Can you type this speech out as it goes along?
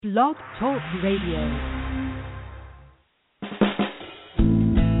Blog Talk Radio.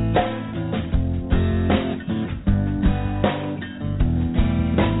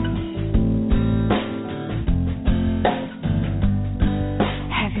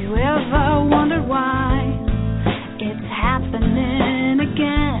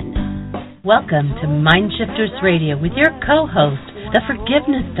 Welcome to Mindshifters Radio with your co-host, the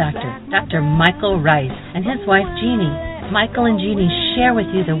Forgiveness Doctor, Dr. Michael Ryce, and his wife Jeanie. Michael and Jeanie share with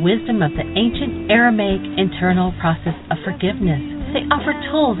you the wisdom of the ancient Aramaic internal process of forgiveness. They offer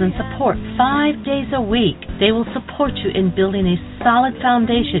tools and support 5 days a week. They will support you in building a solid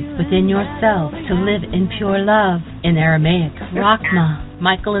foundation within yourself to live in pure love. In Aramaic, Rachma.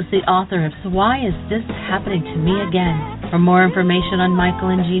 Michael is the author of So Why Is This Happening to Me Again? For more information on Michael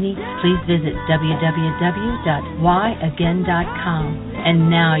and Jeanie, please visit www.whyagain.com. And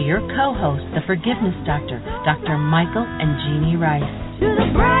now your co-host, the Forgiveness Doctor, Dr. Michael and Jeanie Ryce. To the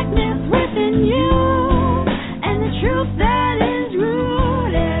brightness within you and the truth that is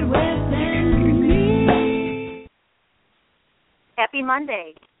rooted within me. Happy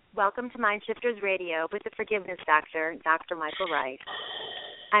Monday. Welcome to Mindshifters Radio with the Forgiveness Doctor, Dr. Michael Ryce.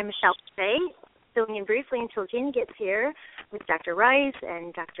 I'm Michelle Fay, filling in briefly until Jeanie gets here with Dr. Ryce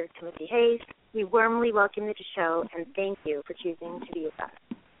and Dr. Timothy Hayes. We warmly welcome you to the show and thank you for choosing to be with us.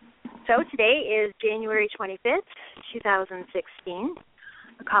 So today is January 25th, 2016.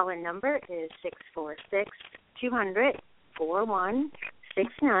 The call-in number is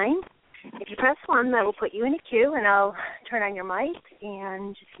 646-200-4169. If you press 1, that will put you in a queue, and I'll turn on your mic,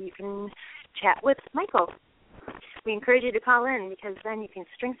 and you can chat with Michael. We encourage you to call in because then you can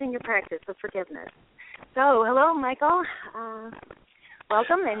strengthen your practice of forgiveness. So, hello, Michael.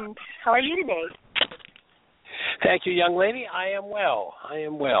 Welcome, and how are you today? Thank you, young lady. I am well.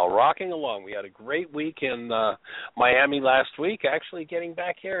 Rocking along. We had a great week in Miami last week. Actually, getting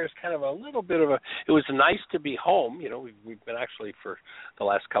back here is kind of a little bit of a. It was nice to be home. You know, we've been actually for the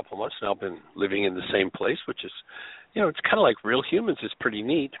last couple of months now been living in the same place, which is, you know, it's kind of like real humans. It's pretty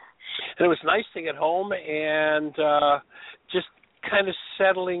neat. And it was nice to get home and just kind of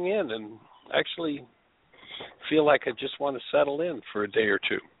settling in and actually feel like I just want to settle in for a day or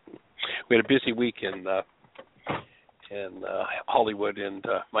two. We had a busy week in Hollywood and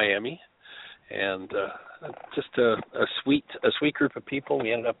Miami, and just a sweet group of people.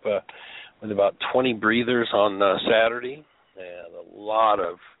 We ended up with about 20 breathers on Saturday, and a lot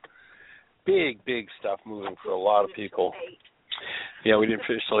of big stuff moving for a lot of people. Yeah, we didn't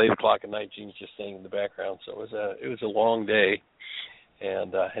finish till 8 o'clock at night. Jean's just staying in the background, so it was a long day,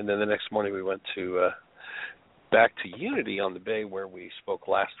 and then the next morning we went back to Unity on the Bay where we spoke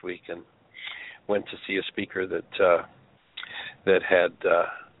last week, and went to see a speaker that had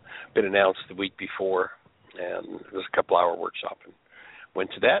been announced the week before, and it was a couple-hour workshop, and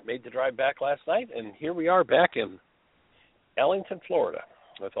went to that, made the drive back last night, and here we are back in Ellington, Florida,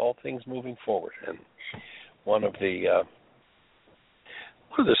 with all things moving forward. And one of the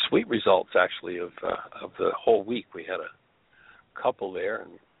sweet results, actually, of the whole week, we had a couple there,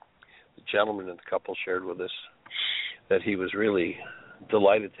 and the gentleman in the couple shared with us that he was really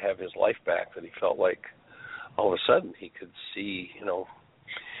delighted to have his life back, that he felt like all of a sudden he could see, you know,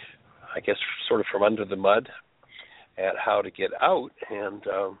 I guess sort of from under the mud at how to get out. And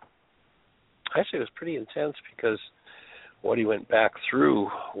actually it was pretty intense because what he went back through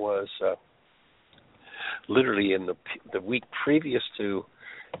was literally in the week previous to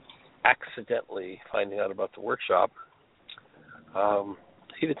accidentally finding out about the workshop,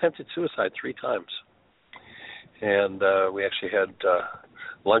 he'd attempted suicide 3 times. And we actually had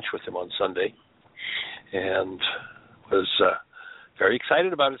lunch with him on Sunday, and was very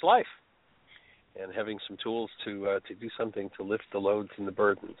excited about his life and having some tools to do something to lift the loads and the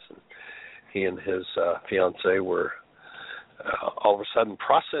burdens. And he and his fiancée were all of a sudden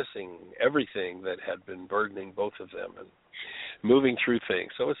processing everything that had been burdening both of them and moving through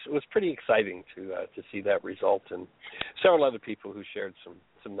things. So it was pretty exciting to see that result, and several other people who shared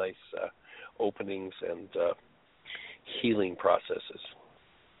some nice openings and healing processes.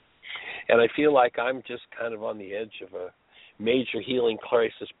 And I feel like I'm just kind of on the edge of a major healing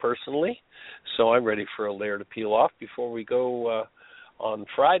crisis personally, so I'm ready for a layer to peel off before we go on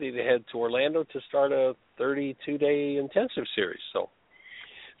Friday to head to Orlando to start a 32-day intensive series. So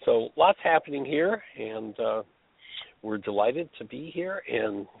lots happening here, and we're delighted to be here,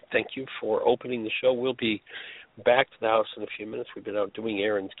 and thank you for opening the show. We'll be back to the house in a few minutes. We've been out doing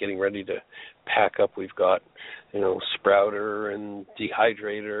errands, getting ready to pack up. We've got, you know, sprouter and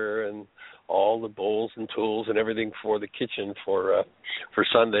dehydrator and all the bowls and tools and everything for the kitchen for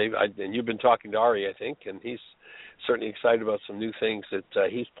Sunday. And you've been talking to Ari, I think, and he's certainly excited about some new things that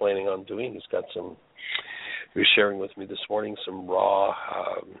he's planning on doing. He was sharing with me this morning some raw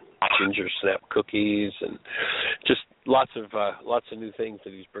ginger snap cookies and just lots of new things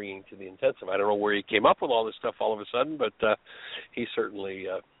that he's bringing to the intensive. I don't know where he came up with all this stuff all of a sudden, but he certainly,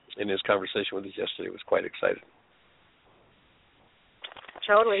 in his conversation with us yesterday, was quite excited.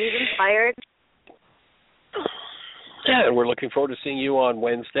 Totally. He's inspired. Yeah, and we're looking forward to seeing you on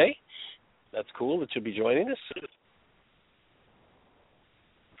Wednesday. That's cool that you'll be joining us.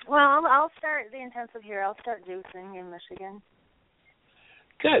 Well, I'll start the intensive here. I'll start juicing in Michigan.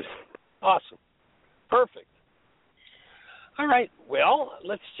 Good. Awesome. Perfect. All right. Well,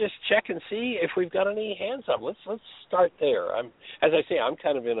 let's just check and see if we've got any hands up. Let's start there. I'm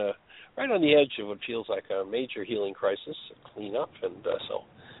kind of right on the edge of what feels like a major healing crisis, a cleanup, and so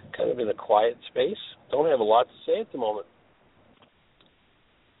kind of in a quiet space. Don't have a lot to say at the moment.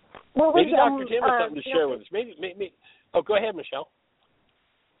 Well, maybe Dr. Tim has something to share with us. Maybe. Oh, go ahead, Michelle.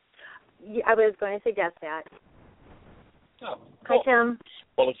 I was going to suggest that. Oh, cool. Hi, Tim.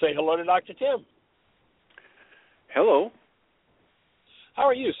 Well, let's say hello to Dr. Tim. Hello. How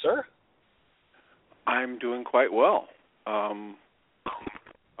are you, sir? I'm doing quite well. I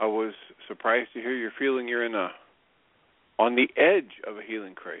was surprised to hear you're feeling you're on the edge of a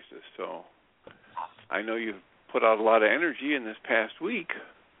healing crisis. So I know you've put out a lot of energy in this past week,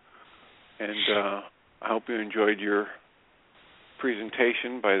 and I hope you enjoyed your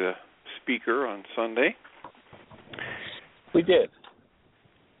presentation by the speaker on Sunday. We did.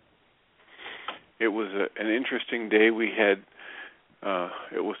 It was an interesting day. We had,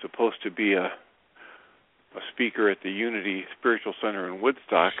 it was supposed to be a speaker at the Unity Spiritual Center in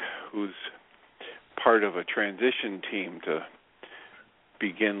Woodstock who's part of a transition team to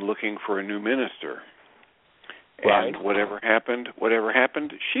begin looking for a new minister. Right. And whatever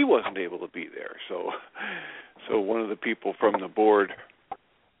happened, she wasn't able to be there. So one of the people from the board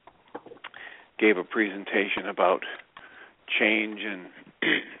gave a presentation about change and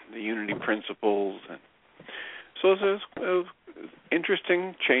the unity principles, and so it was an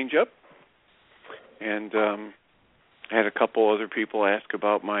interesting change up. And I had a couple other people ask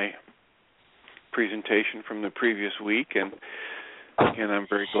about my presentation from the previous week, and I'm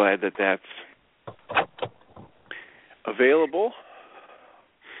very glad that that's available.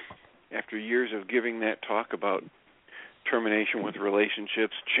 After years of giving that talk about termination with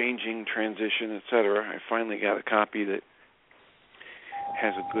relationships, changing, transition, etc., I finally got a copy that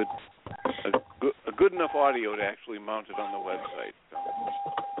has a good enough audio to actually mount it on the website.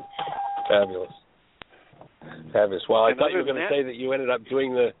 So. Fabulous. Well, I thought you were going to say that you ended up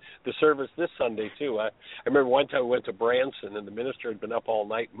doing the service this Sunday too. I remember one time we went to Branson and the minister had been up all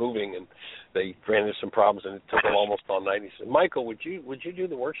night moving, and they ran into some problems and it took him almost all night. He said, "Michael, would you do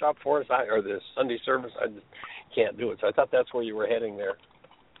the workshop for us or the Sunday service? I just can't do it." So I thought that's where you were heading there.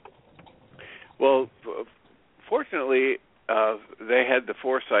 Well, fortunately, they had the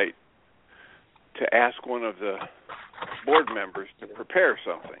foresight to ask one of the board members to prepare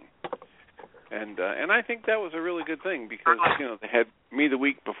something. And I think that was a really good thing because, they had me the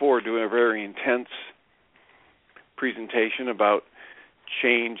week before doing a very intense presentation about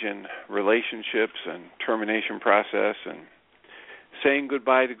change in relationships and termination process and saying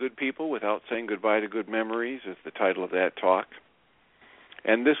goodbye to good people without saying goodbye to good memories is the title of that talk.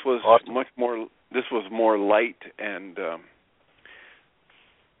 And this was awesome. This was more light and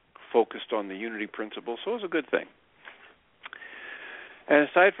focused on the unity principle, so it was a good thing. And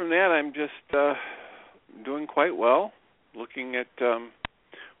aside from that, I'm just doing quite well, looking at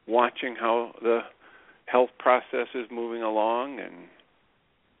watching how the health process is moving along, and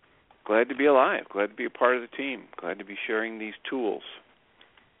glad to be alive, glad to be a part of the team, glad to be sharing these tools.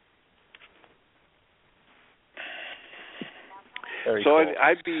 Very so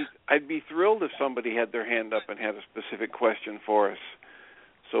cool. I'd be thrilled if somebody had their hand up and had a specific question for us,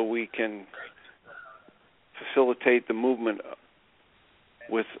 so we can facilitate the movement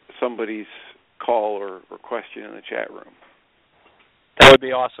with somebody's call or question in the chat room. That would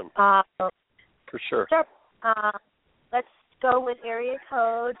be awesome. For sure. Sure. Let's go with area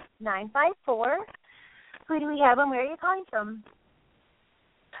code 954. Who do we have and where are you calling from?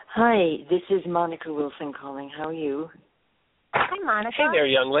 Hi, this is Monica Wilson calling. How are you? Hi, Monica. Hey there,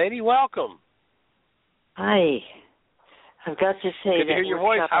 young lady. Welcome. Hi. I've got to say Good to hear your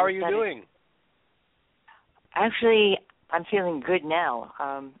voice. How are you doing? Actually, I'm feeling good now.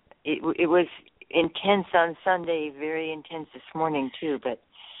 It was intense on Sunday, very intense this morning too, but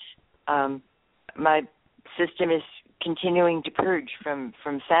my system is continuing to purge from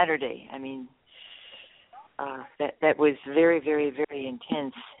Saturday. I mean, that was very, very, very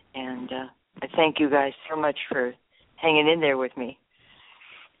intense, and I thank you guys so much for hanging in there with me.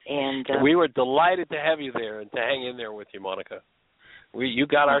 And we were delighted to have you there and to hang in there with you, Monica. You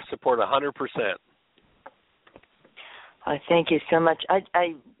got our support 100%. Thank you so much.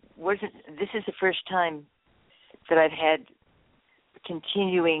 I wasn't. This is the first time that I've had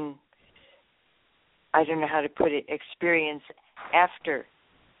continuing, I don't know how to put it, experience after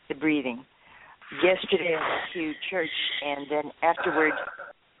the breathing. Yesterday I went to church, and then afterwards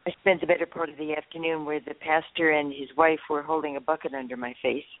I spent the better part of the afternoon where the pastor and his wife were holding a bucket under my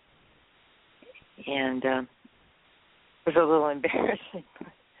face. And it was a little embarrassing.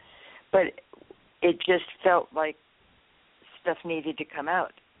 But it just felt like stuff needed to come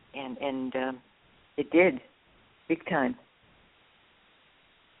out. And it did, big time.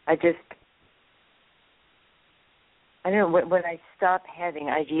 I don't know, when I stop having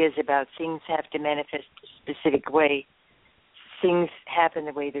ideas about things have to manifest a specific way, things happen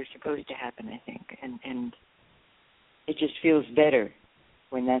the way they're supposed to happen, I think. And it just feels better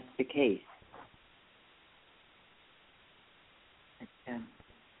when that's the case.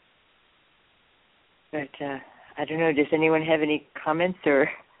 But I don't know, does anyone have any comments or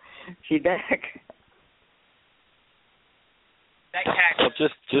feedback? Well,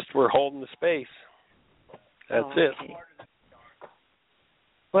 just we're holding the space. That's it.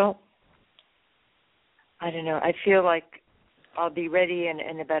 Well, I don't know. I feel like I'll be ready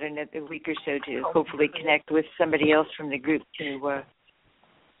in about another week or so to hopefully connect with somebody else from the group to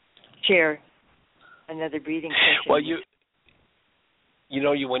share another breathing session. Well,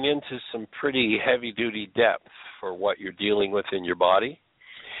 you went into some pretty heavy-duty depth for what you're dealing with in your body,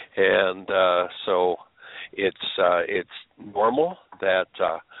 and so it's normal that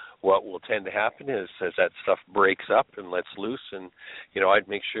what will tend to happen is as that stuff breaks up and lets loose, and I'd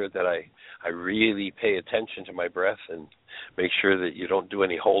make sure that I really pay attention to my breath and make sure that you don't do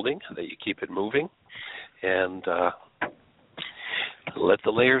any holding, that you keep it moving, and let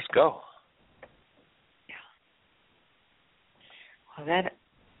the layers go. Well, that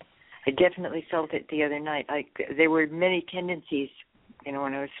I definitely felt it the other night. There were many tendencies, when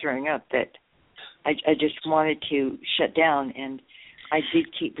I was throwing up, that I just wanted to shut down, and I did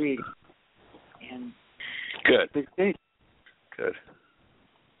keep breathing. And good. It was good. Good.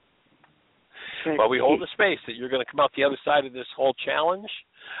 But well, we hold the space that you're going to come out the other side of this whole challenge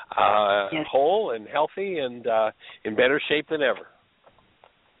yes. whole and healthy and in better shape than ever.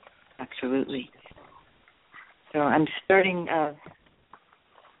 Absolutely. So I'm starting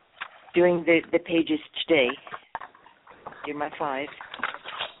doing the pages today. Do my 5.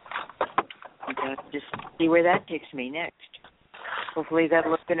 And just see where that takes me next. Hopefully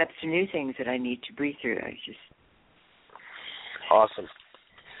that'll open up some new things that I need to breathe through. Awesome.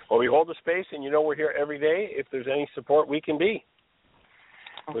 Well, we hold the space, and we're here every day if there's any support we can be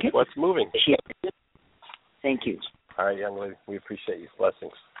with what's moving. Thank you. All right, young lady. We appreciate you.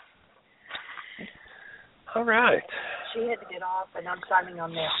 Blessings. All right. She had to get off, and I'm signing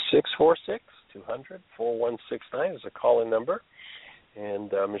on there. 646-200-4169 is a call-in number.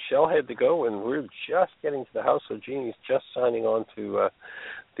 And Michelle had to go, and we're just getting to the house, so Jeannie's just signing on to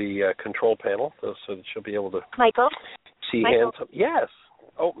the control panel so that she'll be able to Michael? see hands. Yes.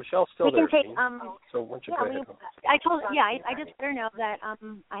 Oh, Michelle's still there. We can take, so why don't you go ahead? I just better know that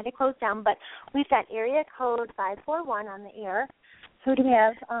I had to close down, but we've got area code 541 on the air. Who do we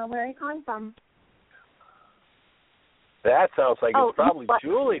have? Where are you calling from? That sounds like it's probably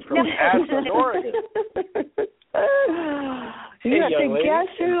Julie from Ashland, Oregon. You have to guess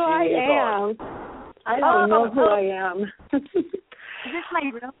who I am. I don't know who I am. Is this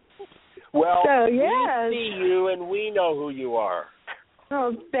my room? Well, so, yes. We see you and we know who you are.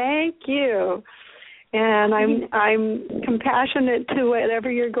 Oh, thank you. And I'm compassionate to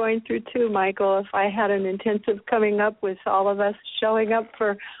whatever you're going through too, Michael. If I had an intensive coming up with all of us showing up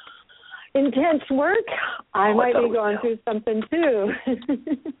for intense work, I might be going through something too.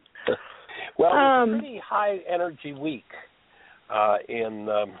 Well, it's a pretty high energy week in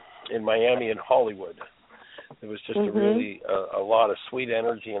Miami and Hollywood. There was just a lot of sweet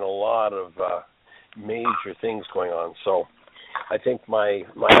energy and a lot of major things going on. So I think my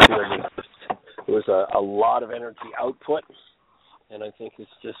feeling is just there was a lot of energy output, and I think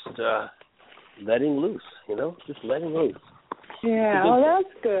it's just letting loose, just letting loose. Yeah,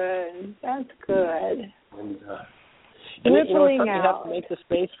 that's good. That's good. And Rippling it's something out. you have to make the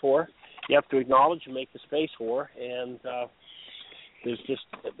space for. You have to acknowledge and make the space for, and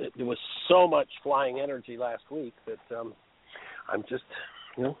there was so much flying energy last week that I'm just,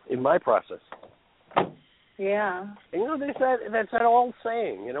 in my process. Yeah. And, that's that old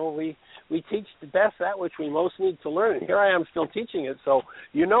saying, we teach the best that which we most need to learn. And here I am still teaching it, so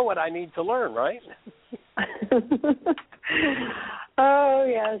you know what I need to learn, right? Oh,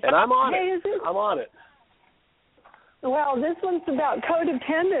 yes. And I'm on Hey, it. I'm on it. Well, this one's about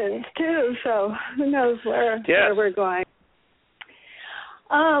codependence, too, so who knows where we're going.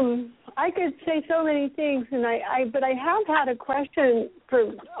 I could say so many things, and but I have had a question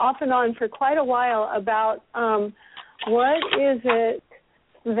for off and on for quite a while about what is it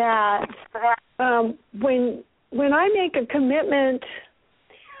that when I make a commitment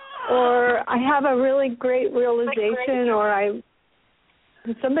or I have a really great realization or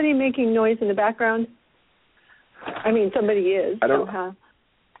is somebody making noise in the background? I mean, somebody is. I don't somehow.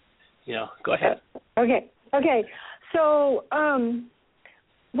 Yeah, go ahead. Okay. So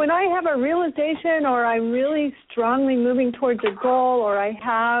when I have a realization or I'm really strongly moving towards a goal or I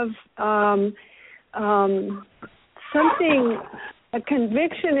have something, a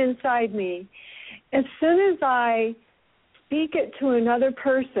conviction inside me, as soon as I speak it to another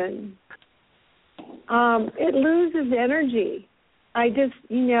person, it loses energy. I just,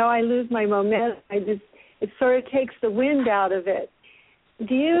 I lose my momentum. It sort of takes the wind out of it.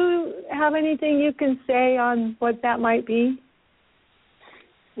 Do you have anything you can say on what that might be?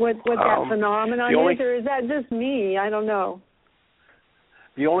 What that phenomenon is, or is that just me? I don't know.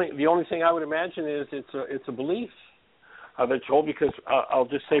 The only thing I would imagine is it's a belief that's told, because I'll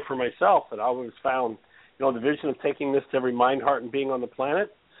just say for myself that I always found, the vision of taking this to every mind, heart, and being on the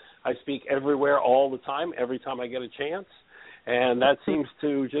planet. I speak everywhere all the time, every time I get a chance, and that seems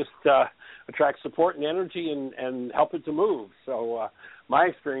to just attract support and energy and help it to move. So my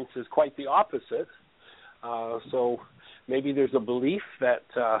experience is quite the opposite. So maybe there's a belief that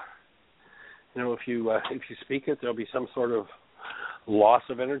if you speak it, there'll be some sort of loss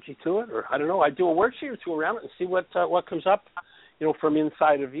of energy to it, or I don't know. I do a worksheet or two around it and see what comes up, from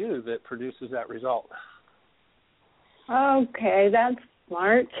inside of you that produces that result. Okay, that's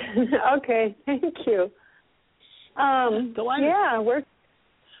smart. Okay, thank you. Delighted. Yeah,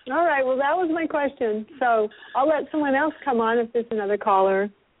 all right. Well, that was my question. So I'll let someone else come on if there's another caller.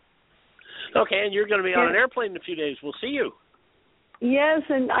 Okay, and you're going to be on an airplane in a few days. We'll see you. Yes,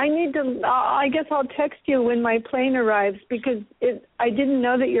 and I need to. I guess I'll text you when my plane arrives, because I didn't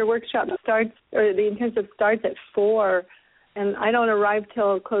know that your workshop starts, or the intensive starts at 4, and I don't arrive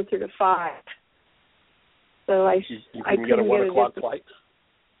till closer to 5. So I couldn't get a 1 o'clock flight.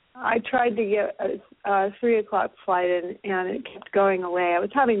 I tried to get a 3 o'clock flight, and it kept going away. I was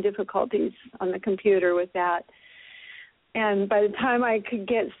having difficulties on the computer with that. And by the time I could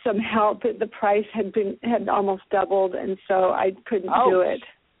get some help, the price had almost doubled, and so I couldn't do it.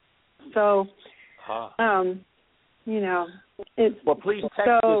 So, it's... Well, please text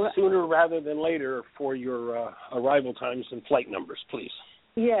us sooner rather than later for your arrival times and flight numbers, please.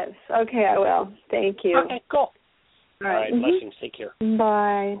 Yes. Okay, I will. Thank you. Okay, cool. All right. Blessings. Take care.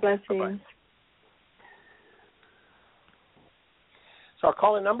 Bye. Blessings. Bye-bye. So our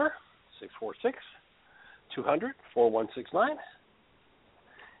call-in number, 646-200-4169.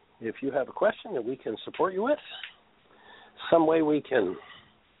 If you have a question that we can support you with, some way we can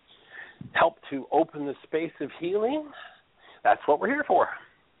help to open the space of healing, that's what we're here for.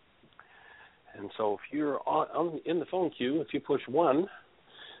 And so if you're in the phone queue, if you push 1,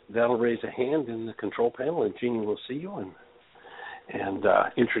 that'll raise a hand in the control panel, and Jeanie will see you and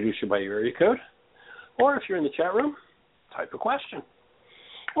introduce you by your area code. Or if you're in the chat room, type a question.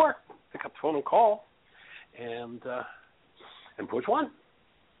 Or pick up the phone and call and push 1.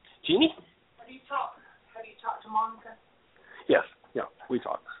 Jeanie? Have you talked to Monica? Yes, yeah, we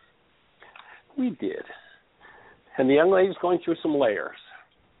talked. We did. And the young lady's going through some layers.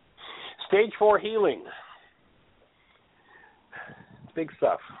 Stage 4 healing. Big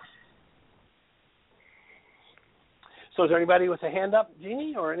stuff. So is there anybody with a hand up,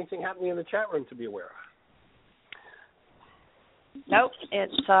 Jeanie, or anything happening in the chat room to be aware of? Nope,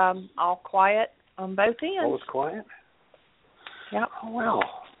 it's all quiet on both ends. All is quiet? Yep. Oh, well.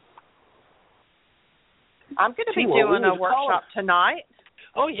 I'm going to be doing a workshop tonight.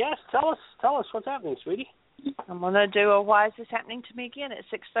 Oh, yes. Tell us what's happening, sweetie. I'm going to do a Why Is This Happening to Me Again at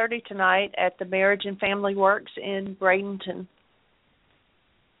 6:30 tonight at the Marriage and Family Works in Bradenton.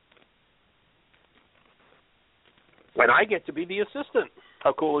 And I get to be the assistant.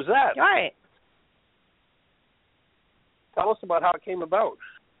 How cool is that? Right. Tell us about how it came about.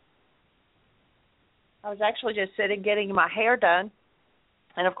 I was actually just sitting getting my hair done.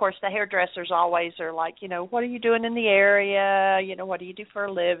 And, of course, the hairdressers always are like, what are you doing in the area? What do you do for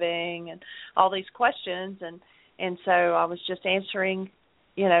a living? And all these questions. And so I was just answering,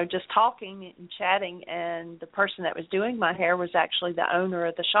 just talking and chatting. And the person that was doing my hair was actually the owner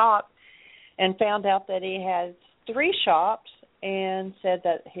of the shop, and found out that he has 3 shops and said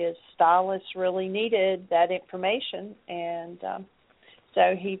that his stylist really needed that information, and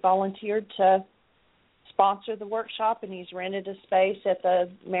so he volunteered to sponsor the workshop, and he's rented a space at the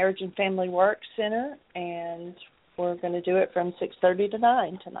Marriage and Family Work Center, and we're going to do it from 6:30 to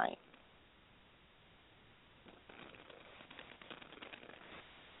 9 tonight.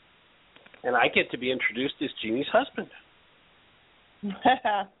 And I get to be introduced as Jeanie's husband.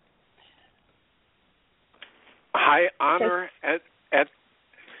 High honor at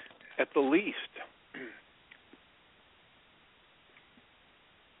the least.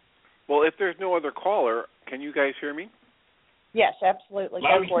 Well, if there's no other caller, can you guys hear me? Yes, absolutely.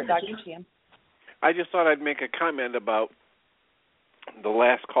 Go for it, Dr. Tim. I just thought I'd make a comment about the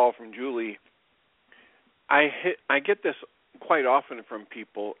last call from Julie. I get this quite often from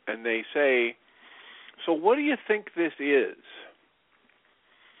people, and they say, so what do you think this is?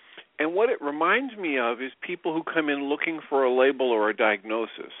 And what it reminds me of is people who come in looking for a label or a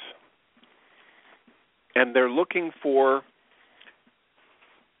diagnosis. And they're looking for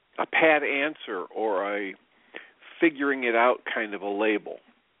a pat answer or a figuring it out kind of a label.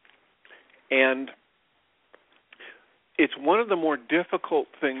 And it's one of the more difficult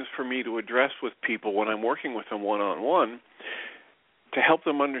things for me to address with people when I'm working with them one-on-one, to help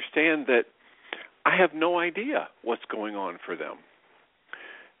them understand that I have no idea what's going on for them.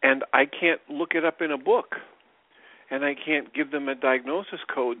 And I can't look it up in a book. And I can't give them a diagnosis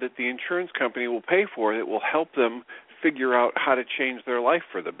code that the insurance company will pay for that will help them figure out how to change their life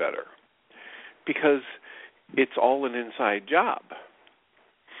for the better. Because it's all an inside job.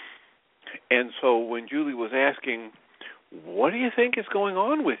 And so when Julie was asking, what do you think is going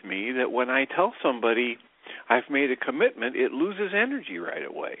on with me that when I tell somebody I've made a commitment, it loses energy right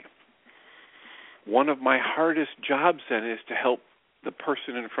away? One of my hardest jobs then is to help the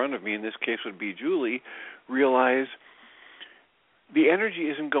person in front of me, in this case would be Julie, realize the energy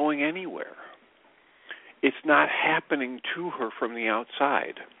isn't going anywhere. It's not happening to her from the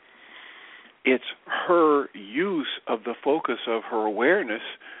outside. It's her use of the focus of her awareness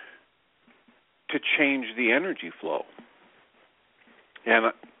to change the energy flow.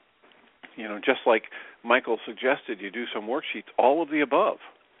 And, just like Michael suggested, you do some worksheets, all of the above.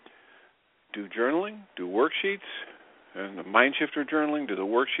 Do journaling, do worksheets, and the Mindshifter journaling, do the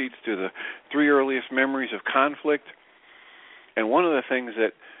worksheets, do the 3 earliest memories of conflict. And one of the things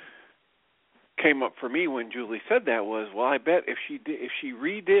that came up for me when Julie said that was, well, I bet if she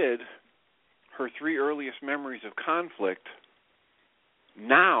redid her 3 earliest memories of conflict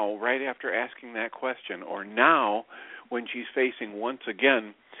now, right after asking that question, or now when she's facing once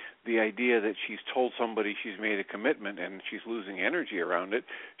again the idea that she's told somebody she's made a commitment and she's losing energy around it,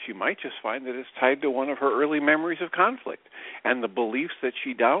 she might just find that it's tied to one of her early memories of conflict. And the beliefs that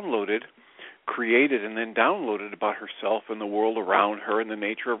she created and then downloaded about herself and the world around her and the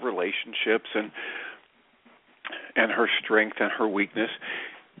nature of relationships and her strength and her weakness,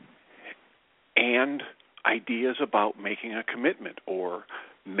 and ideas about making a commitment or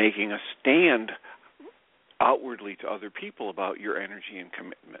making a stand outwardly to other people about your energy and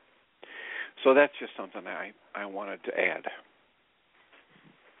commitment. So that's just something I wanted to add.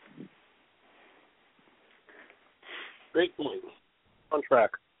 Great point. On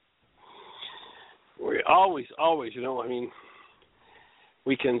track. We always,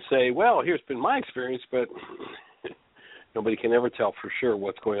 we can say, well, here's been my experience, but nobody can ever tell for sure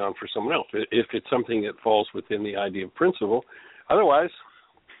what's going on for someone else, if it's something that falls within the idea of principle. Otherwise,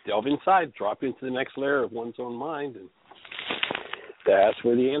 delve inside, drop into the next layer of one's own mind, and that's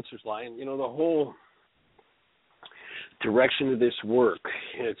where the answers lie. And, the whole direction of this work,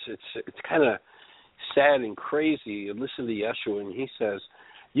 it's kind of sad and crazy. You listen to Yeshua, and he says,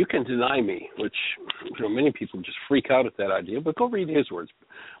 you can deny me, which many people just freak out at that idea, but go read his words.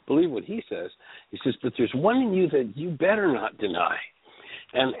 Believe what he says. He says, but there's one in you that you better not deny.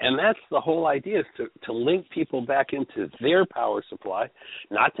 And that's the whole idea, is to link people back into their power supply,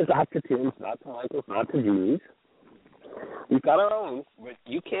 not to Dr. Tim's, not to Michael's, not to Jeannie's. We've got our own, but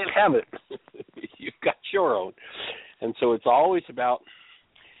you can't have it. You've got your own. And so it's always about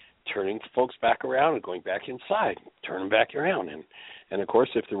turning folks back around and going back inside, turn them back around. And of course,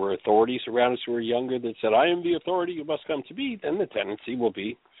 if there were authorities around us who were younger that said, I am the authority, you must come to me, then the tendency will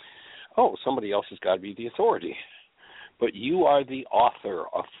be, oh, somebody else has got to be the authority. But you are the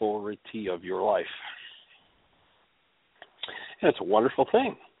authority of your life. And it's a wonderful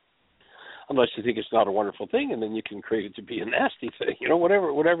thing. Unless you think it's not a wonderful thing, and then you can create it to be a nasty thing.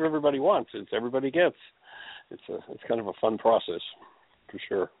 Whatever everybody wants, it's everybody gets. It's kind of a fun process, for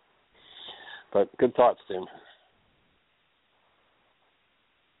sure. But good thoughts, Tim.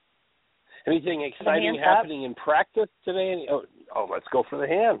 Anything exciting happening in practice today? Let's go for the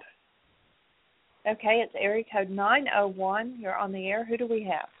hand. Okay, it's area code 901. You're on the air. Who do we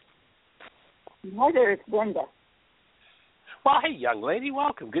have? Hi there, it's Brenda. Well, hey, young lady,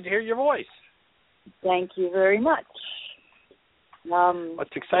 welcome. Good to hear your voice. Thank you very much. What's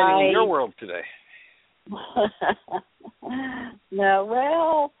exciting in your world today? No,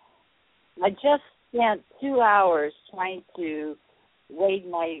 well, I just spent 2 hours trying to wade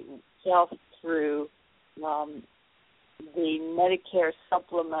myself through the Medicare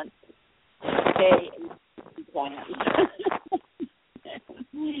supplement pay plan.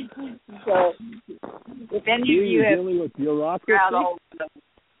 So, if any of you have dealing with bureaucracy,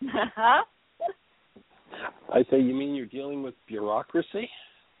 huh? I say, you mean you're dealing with bureaucracy?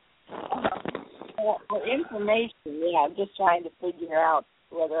 Well, for information, yeah, I'm just trying to figure out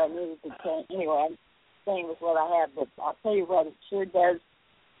whether I needed to change. Anyway, I'm staying with what I have, but I'll tell you what, it sure does.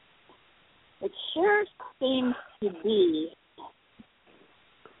 It sure seems to be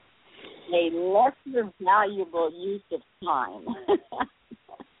a lesser valuable use of time.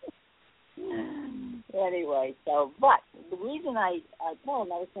 Anyway, but the reason I told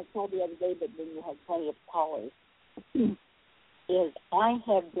him, I was going to tell the other day, but then you had plenty of callers, is I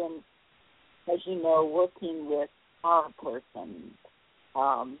have been, as you know, working with power person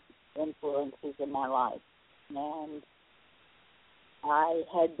influences in my life. And I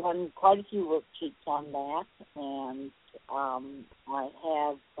had done quite a few worksheets on that, and I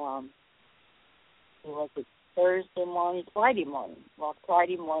have, was it Thursday morning, Friday morning. Well,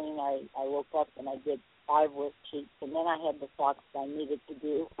 Friday morning I woke up and I did 5 worksheets, and then I had the thoughts that I needed to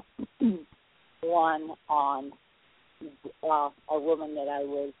do one on a woman that I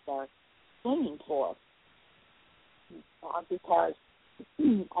was singing for, because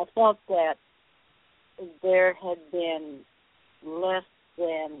I felt that there had been less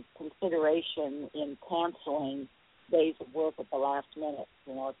than consideration in canceling days of work at the last minute.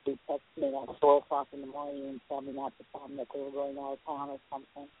 You know, if you text me at 4 o'clock in the morning and tell me not to come, that they were going out of town or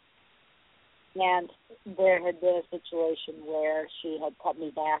something. And there had been a situation where she had cut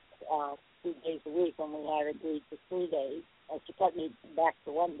me back 2 days a week when we had agreed to 3 days. She cut me back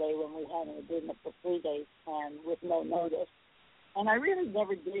to 1 day when we had an agreement for 3 days and with no notice. And I really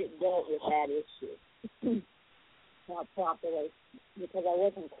never dealt with that issue not properly, because I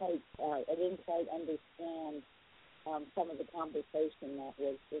wasn't quite, I didn't quite understand some of the conversation that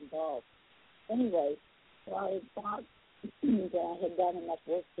was involved. Anyway, so I thought that I had done enough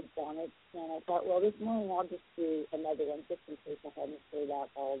work on it, and I thought, well, this morning I'll just do another one just in case I hadn't cleared out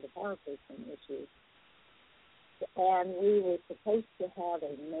all the power person issues. And we were supposed to have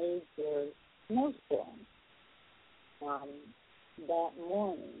a major snowstorm that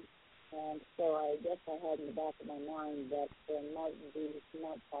morning. And so I guess I had in the back of my mind that there might be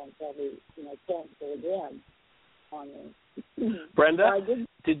smartphones that we, cancel again on me. Brenda,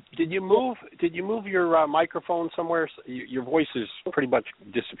 did you move your microphone somewhere? Your voice has pretty much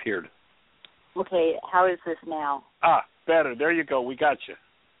disappeared. Okay, how is this now? Better. There you go. We got you.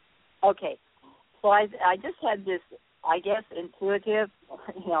 Okay, so I just had this, I guess, intuitive.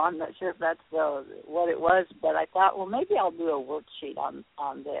 I'm not sure if that's what it was, but I thought, well, maybe I'll do a worksheet on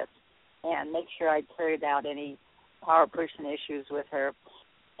this and make sure I carried out any power person issues with her.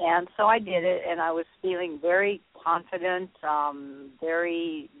 And so I did it, and I was feeling very confident,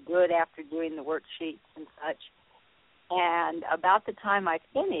 very good after doing the worksheets and such. And about the time I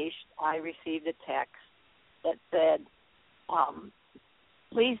finished, I received a text that said,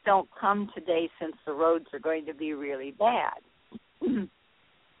 please don't come today since the roads are going to be really bad. And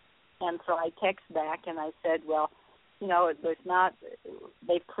so I text back and I said, well,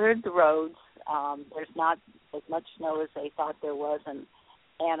 they've cleared the roads. There's not as much snow as they thought there was, and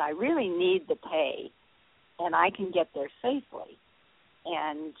I really need the pay, and I can get there safely.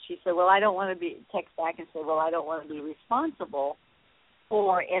 And she said, well, I don't want to be responsible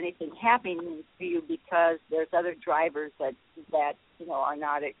for anything happening to you because there's other drivers that are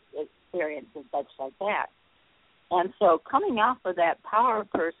not experienced and such like that. And so coming off of that power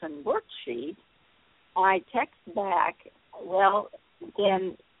person worksheet, I text back, well,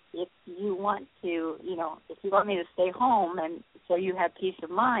 then if you want to, if you want me to stay home and so you have peace of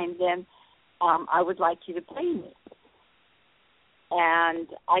mind, then I would like you to pay me. And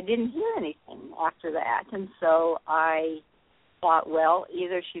I didn't hear anything after that. And so I thought, well,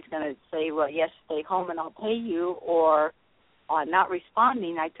 either she's going to say, well, yes, stay home and I'll pay you, or not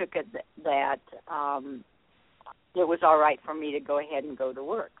responding, I took it that it was all right for me to go ahead and go to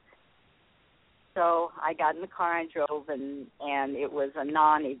work. So I got in the car and drove, and it was a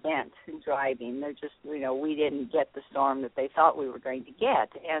non-event driving. They're just, we didn't get the storm that they thought we were going to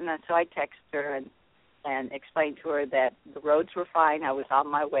get. And so I texted her and explained to her that the roads were fine. I was on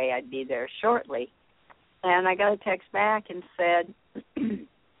my way. I'd be there shortly. And I got a text back and said,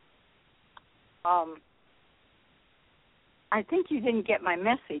 I think you didn't get my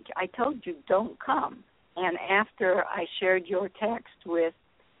message. I told you don't come. And after I shared your text with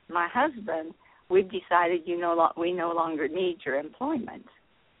my husband, we've decided we no longer need your employment.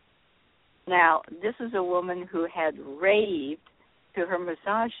 Now, this is a woman who had raved to her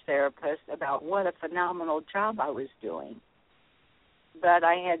massage therapist about what a phenomenal job I was doing. But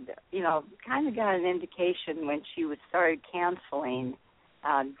I had, kind of got an indication when she started canceling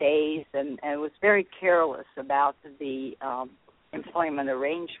days and was very careless about the employment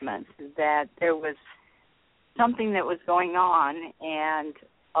arrangements, that there was something that was going on. And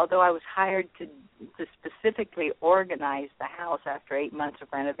although I was hired to specifically organize the house after 8 months of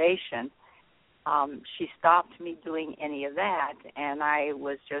renovation, she stopped me doing any of that, and I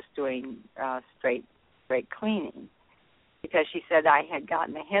was just doing straight cleaning, because she said I had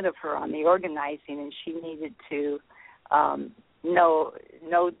gotten ahead of her on the organizing, and she needed to know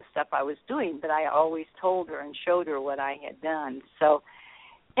the stuff I was doing. But I always told her and showed her what I had done. So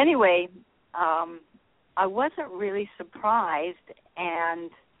anyway, I wasn't really surprised,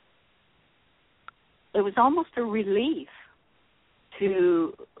 and it was almost a relief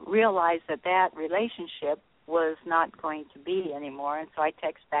to realize that relationship was not going to be anymore. And so I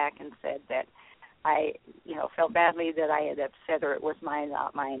texted back and said that I, felt badly that I had upset her. It was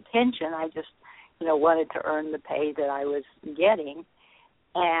not my intention. I just, wanted to earn the pay that I was getting.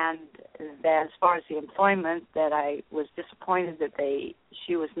 And that as far as the employment, that I was disappointed that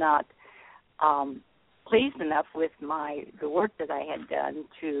she was not pleased enough with the work that I had done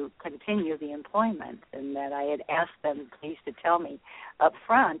to continue the employment, and that I had asked them please to tell me up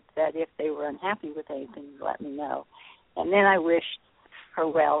front that if they were unhappy with anything, let me know. And then I wished her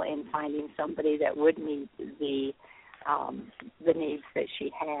well in finding somebody that would meet the needs that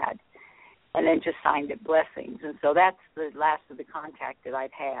she had, and then just signed it blessings. And so that's the last of the contact that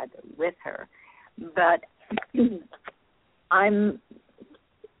I've had with her. But I'm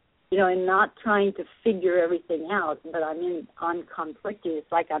and not trying to figure everything out, but I'm conflicted.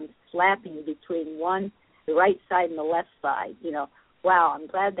 It's like I'm slapping between the right side and the left side. Wow, I'm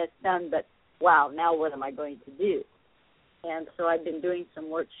glad that's done, but wow, now what am I going to do? And so I've been doing some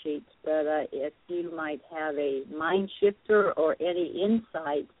worksheets, but if you might have a Mindshifter or any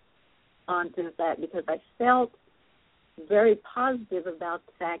insight onto that, because I felt very positive about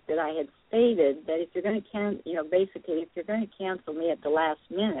the fact that I had stated that if you're going to basically if you're going to cancel me at the last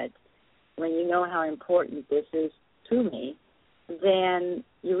minute, when you know how important this is to me, then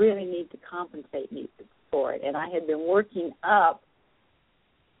you really need to compensate me for it. And I had been working up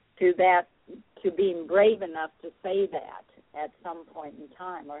to that, to being brave enough to say that at some point in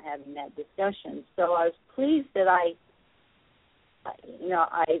time, or having that discussion. So I was pleased that I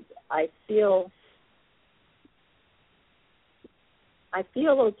feel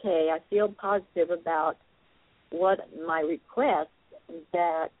okay. I feel positive about what my request,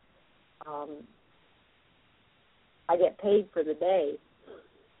 that I get paid for the day.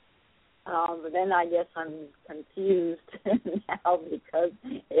 But then I guess I'm confused now, because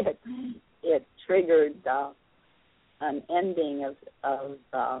it triggered an ending of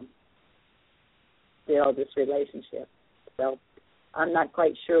this relationship. So I'm not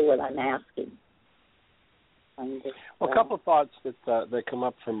quite sure what I'm asking. A couple of thoughts that come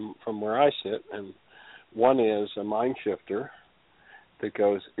up from where I sit, and one is a mind shifter that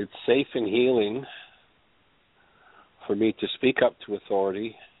goes, it's safe and healing for me to speak up to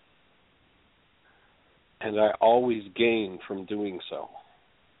authority, and I always gain from doing so.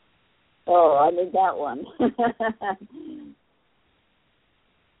 Oh, I need that one.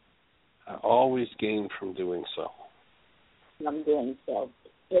 I always gain from doing so. I'm doing so.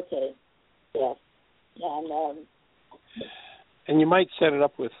 Okay. Yes. And you might set it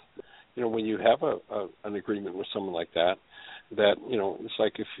up with, when you have an agreement with someone like that, it's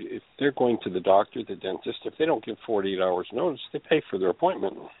like if they're going to the doctor, the dentist, if they don't give 48 hours notice, they pay for their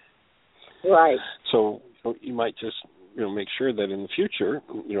appointment. Right. So you might just, make sure that in the future,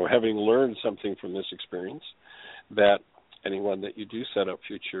 having learned something from this experience, that anyone that you do set up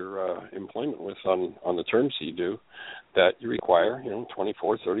future employment with on the terms that you do, that you require,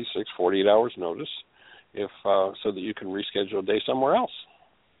 24, 36, 48 hours notice, if so that you can reschedule a day somewhere else.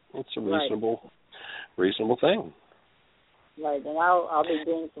 It's a reasonable thing. Right, and I'll be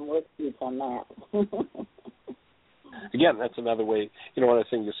doing some worksheets on that. again, that's another way, another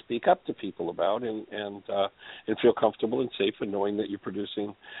thing to speak up to people about and feel comfortable and safe in knowing that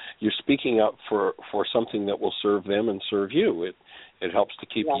you're speaking up for something that will serve them and serve you. It helps to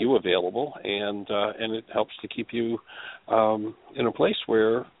keep you available, and it helps to keep you in a place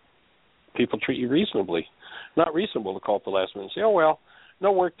where people treat you reasonably. Not reasonable to call at the last minute and say, "Oh well,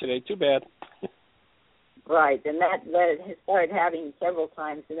 no work today, too bad." Right, and that has started happening several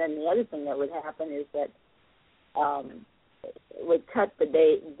times. And then the other thing that would happen is that would cut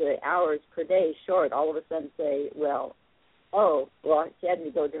the hours per day short. All of a sudden say, she had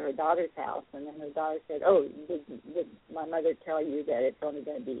to go to her daughter's house, and then her daughter said, "Oh, did my mother tell you that it's only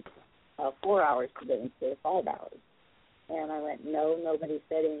going to be 4 hours today instead of 5 hours?" And I went, "No, nobody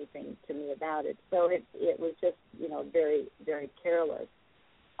said anything to me about it." So it was just very, very careless.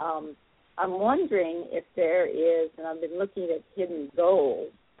 I'm wondering if there is, and I've been looking at hidden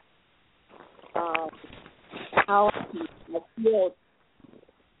goals, how I feel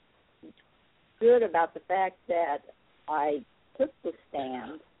good about the fact that I took the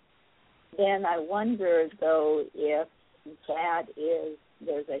stand. Then I wonder, though, if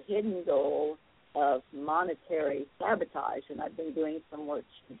there's a hidden goal of monetary sabotage, and I've been doing some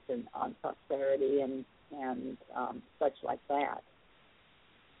worksheets on prosperity and such like that.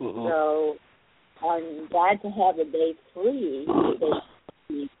 Mm-hmm. So I'm glad to have a day 3,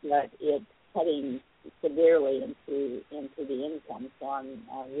 but it's cutting severely into the income. So I'm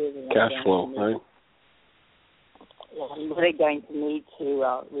really cash flow, right? I'm really going to need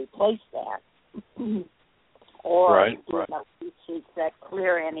to replace that, or sheets that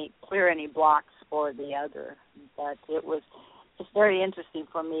clear any blocks for the other. But it was just very interesting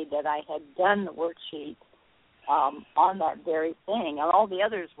for me that I had done the worksheet on that very thing, and all the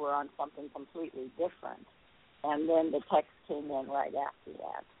others were on something completely different. And then the text came in right after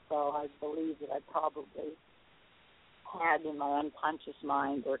that. So I believe that I probably had in my unconscious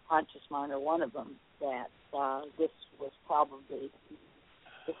mind or conscious mind, or one of them, that this was probably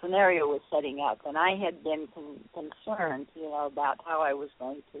the scenario was setting up. And I had been concerned, about how I was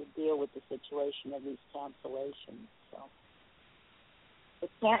going to deal with the situation of these cancellations. So.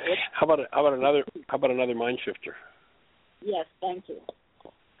 How about another mind shifter? Yes, thank you.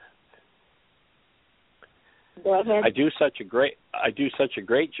 Go ahead. I do such a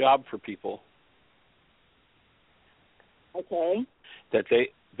great job for people. Okay. That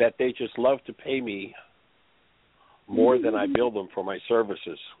they just love to pay me more than I bill them for my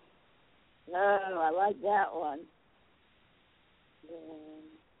services. Oh, I like that one.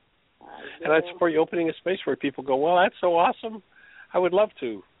 And that's for you opening a space where people go, "Well, that's so awesome. I would love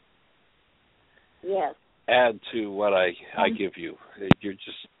to add to what I give you. You're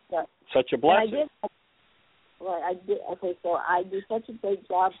just such a blessing." I did. Okay, so I do such a great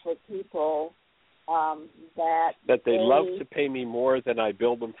job for people that they love to pay me more than I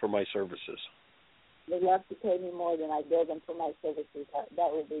bill them for my services. They love to pay me more than I bill them for my services.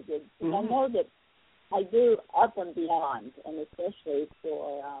 That would be good. Mm-hmm. I know that I do up and beyond, and especially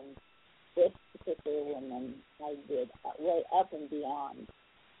for this particular woman, I did way up and beyond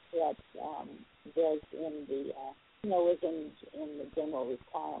what was in the was in the general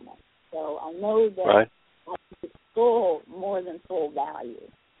requirement. So I know that it's more than full value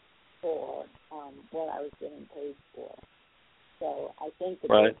for what I was getting paid for. So I think that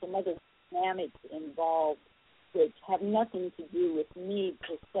there's some other dynamics involved which have nothing to do with me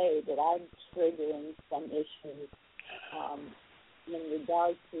per se, that I'm triggering some issues in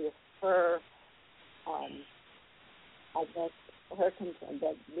regard to her, I guess, her concern.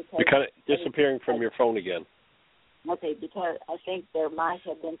 You're kind of disappearing from your phone again. Okay, because I think there might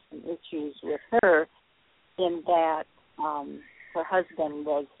have been some issues with her in that her husband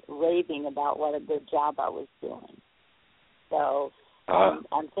was raving about what a good job I was doing. So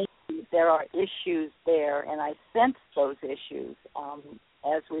I'm thinking there are issues there, and I sensed those issues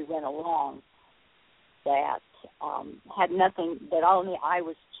as we went along that had nothing, that only I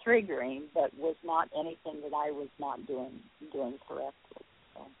was triggering, but was not anything that I was not doing correctly.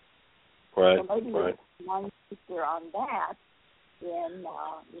 So, so maybe one feature on that in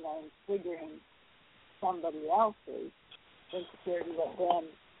triggering somebody else's insecurity that then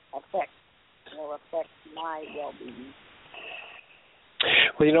affects my well-being.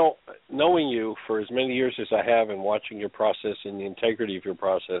 Well, knowing you for as many years as I have and watching your process and the integrity of your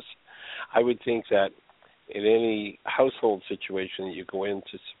process, I would think that in any household situation that you go in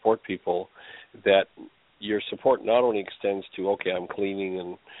to support people, that your support not only extends to, okay, I'm cleaning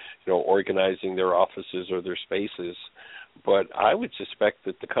and organizing their offices or their spaces, but I would suspect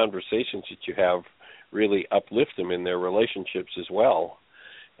that the conversations that you have really uplift them in their relationships as well.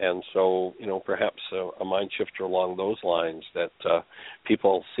 And so, perhaps a mind shifter along those lines that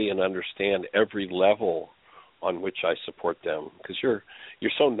people see and understand every level on which I support them, because you're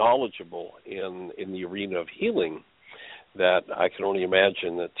so knowledgeable in the arena of healing that I can only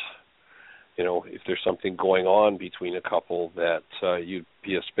imagine that, if there's something going on between a couple, that you'd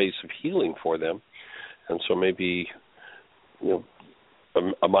be a space of healing for them. And so maybe,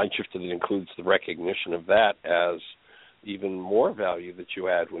 a mind shifter that includes the recognition of that as even more value that you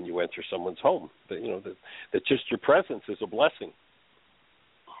add when you enter someone's home. That just your presence is a blessing.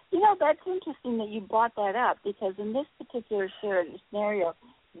 That's interesting that you brought that up, because in this particular scenario,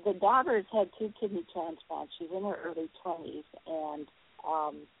 the daughter has had 2 kidney transplants. She's in her early 20s and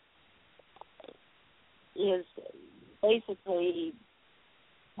is basically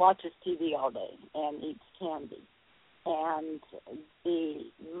watches TV all day and eats candy. And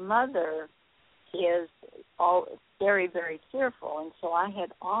the mother is all very, very fearful. And so I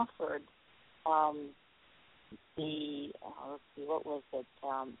had offered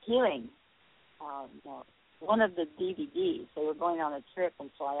healing, one of the DVDs. They were going on a trip, and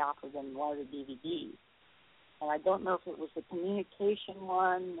so I offered them one of the DVDs. And I don't know if it was the communication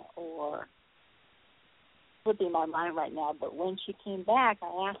one or slipping my mind right now, but when she came back,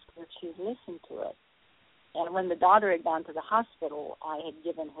 I asked her if she had listened to it. And when the daughter had gone to the hospital, I had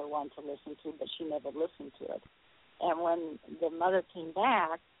given her one to listen to, but she never listened to it. And when the mother came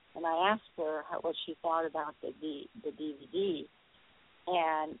back, and I asked her what she thought about the DVD,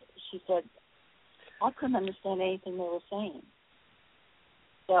 and she said, I couldn't understand anything they were saying.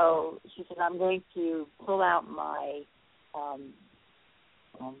 So she said, I'm going to pull out my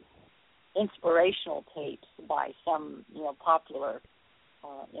inspirational tapes by some, popular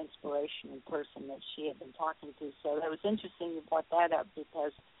inspiration person that she had been talking to. So that was interesting you brought that up,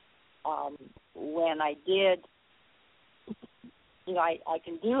 because when I did, I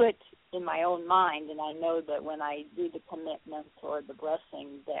can do it in my own mind, and I know that when I do the commitment or the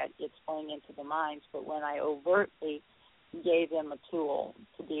blessing that it's going into the minds, but when I overtly gave them a tool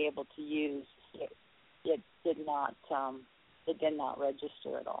to be able to use, it did not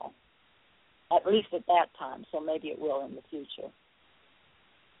register at all, at least at that time. So maybe it will in the future.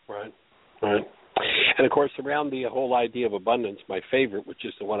 Right. And, of course, around the whole idea of abundance, my favorite, which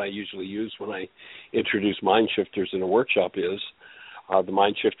is the one I usually use when I introduce mind shifters in a workshop, is the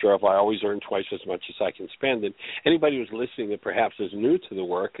mind shifter of I always earn twice as much as I can spend. And anybody who's listening that perhaps is new to the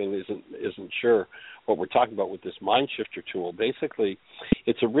work and isn't sure what we're talking about with this mind shifter tool, basically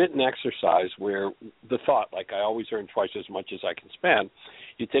it's a written exercise where the thought, like I always earn twice as much as I can spend,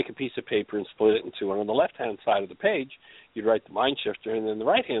 you take a piece of paper and split it in two, and on the left-hand side of the page, you write the mind shifter, and then the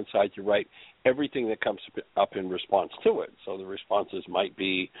right-hand side, you write everything that comes up in response to it. So the responses might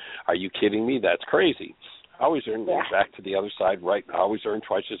be, are you kidding me? That's crazy. I always earn, back to the other side, right? I always earn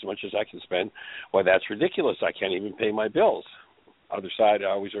twice as much as I can spend. Why, that's ridiculous. I can't even pay my bills. Other side,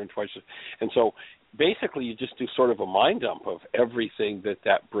 I always earn twice. And so basically you just do sort of a mind dump of everything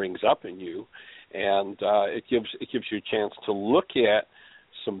that brings up in you, and it gives you a chance to look at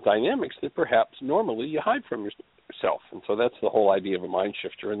some dynamics that perhaps normally you hide from yourself. And so that's the whole idea of a mind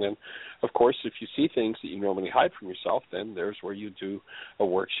shifter. And then, of course, if you see things that you normally hide from yourself, then there's where you do a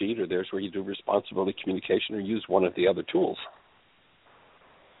worksheet, or there's where you do responsibility communication, or use one of the other tools.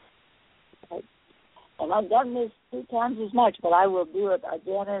 And I've done this 2 times as much, but I will do it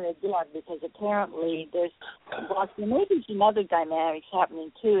again and again, because apparently there may be some other dynamics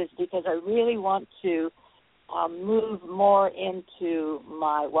happening too, is because I really want to move more into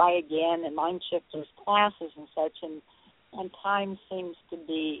my Why Again and Mind Shifters classes and such, and time seems to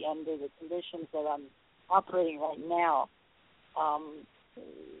be, under the conditions that I'm operating right now,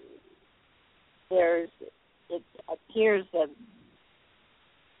 it appears that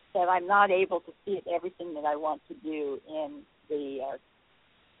I'm not able to see everything that I want to do in the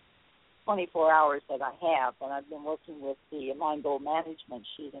 24 hours that I have, and I've been working with the Mind Goal Management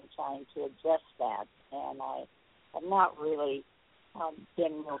sheet and trying to address that, and I have not really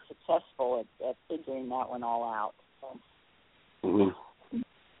been real successful at figuring that one all out. So. Mm-hmm.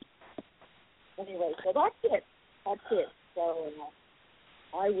 Anyway, so that's it. So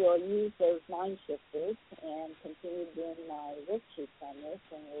I will use those mind shifters and continue doing my worksheets on this,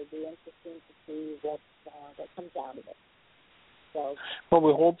 and it will be interesting to see what comes out of it. So, well,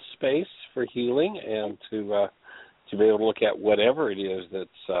 we hold space for healing and to be able to look at whatever it is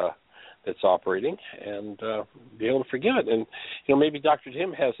that's operating and be able to forgive it. And maybe Dr.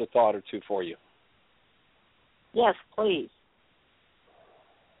 Tim has a thought or two for you. Yes, please.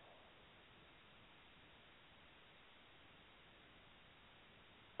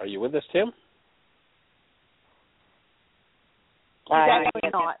 Are you with us, Tim? actually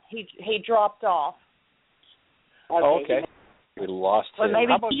not. He dropped off. Okay. We lost well, him. maybe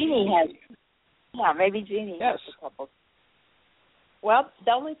How about Jeanie has. Yeah, maybe Jeanie has a couple. Well,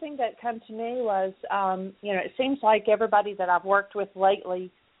 the only thing that came to me was, it seems like everybody that I've worked with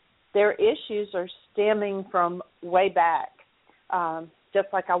lately, their issues are stemming from way back. Just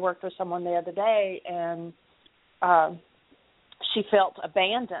like I worked with someone the other day, and she felt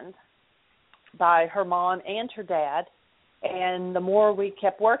abandoned by her mom and her dad. And the more we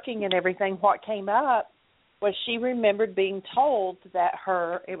kept working and everything, what came up was she remembered being told that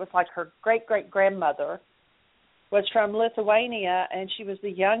it was like her great-great-grandmother was from Lithuania, and she was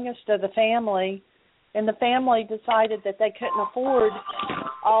the youngest of the family, and the family decided that they couldn't afford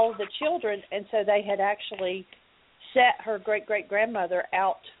all the children, and so they had actually set her great-great-grandmother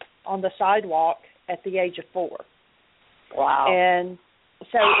out on the sidewalk at the age of 4. Wow. And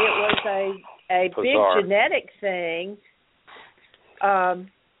so it was a big genetic thing,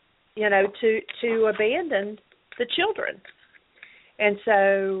 to abandon the children. And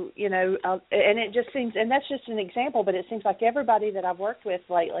so, and it just seems, and that's just an example, but it seems like everybody that I've worked with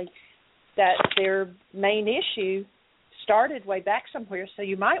lately, that their main issue started way back somewhere. So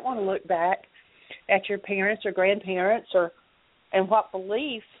you might want to look back at your parents or grandparents and what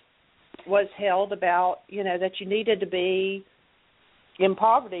belief was held about, that you needed to be in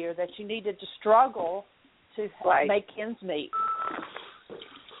poverty or that you needed to struggle to make ends meet.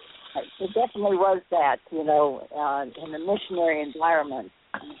 It definitely was that, in the missionary environment,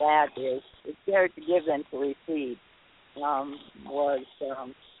 that is, it's better to give than to receive, was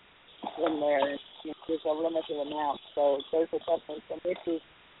in there. There's a limited amount, so those are definitely some issues.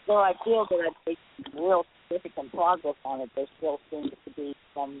 Though I feel that I've made real significant progress on it, there still seems to be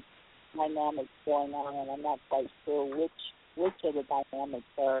some dynamics going on, and I'm not quite sure which of the dynamics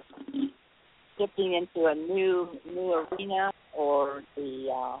are shifting into a new arena, or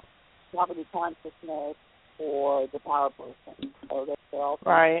the poverty consciousness, or the power person. So they're all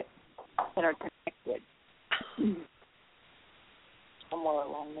interconnected somewhere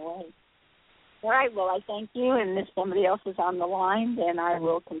along the way. All right, well, I thank you, and if somebody else is on the line, then I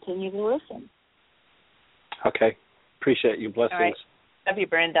will continue to listen. Okay. Appreciate you. Blessings. All right. Love you,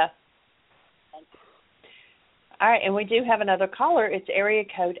 Brenda. Thank you. All right, and we do have another caller. It's area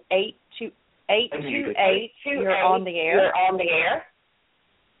code 828. You're on the air.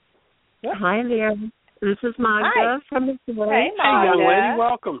 Yep. Hi there. This is Magda from Missouri. Hey, Magda. Hey, young lady.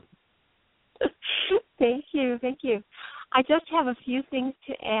 Welcome. Thank you. I just have a few things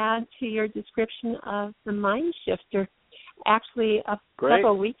to add to your description of the Mindshifter. Actually,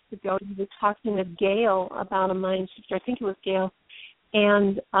 several weeks ago, you were talking with Gail about a Mindshifter. I think it was Gail.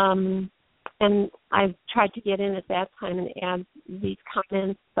 And I tried to get in at that time and add these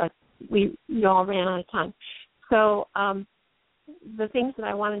comments, but we all ran out of time. So the things that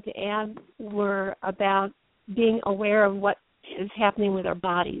I wanted to add were about being aware of what is happening with our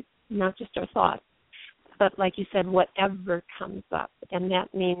bodies, not just our thoughts. But like you said, whatever comes up, and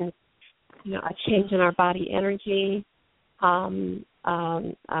that means, a change in our body energy,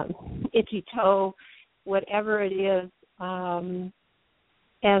 itchy toe, whatever it is,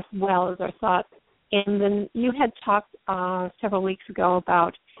 as well as our thoughts. And then you had talked several weeks ago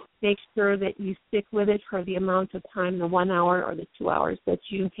about make sure that you stick with it for the amount of time, the 1 hour or the 2 hours that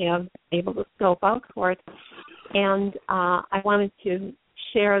you have able to scope out for it. And I wanted to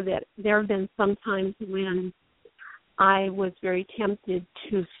share that there have been some times when I was very tempted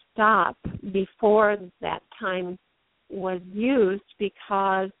to stop before that time was used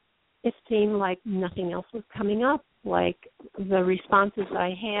because it seemed like nothing else was coming up. Like the responses I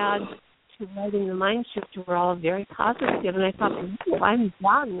had to writing the Mindshifter were all very positive, and I thought, I'm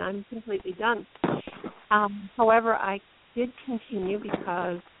done. I'm completely done. However, I did continue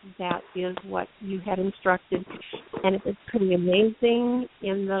because that is what you had instructed, and it was pretty amazing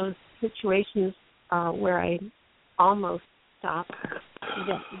in those situations where I almost stopped.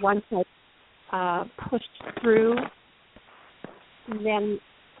 That once I pushed through, then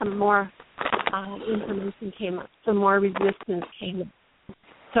some more information came up, some more resistance came up.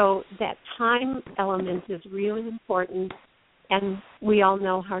 So that time element is really important, and we all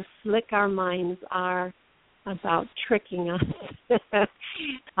know how slick our minds are about tricking us.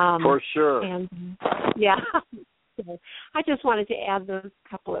 For sure. And so I just wanted to add those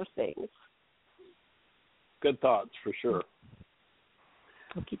couple of things. Good thoughts, for sure.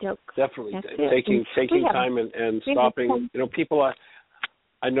 Okie doke. Definitely. That's Taking time and stopping. People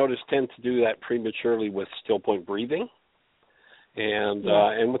I notice tend to do that prematurely with still point breathing. And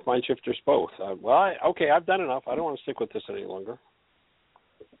with Mindshifters both. I've done enough. I don't want to stick with this any longer.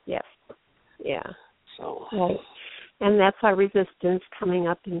 Yes. Yeah. So. Right. And that's our resistance coming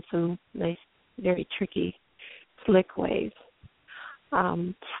up in some nice, very tricky, slick ways.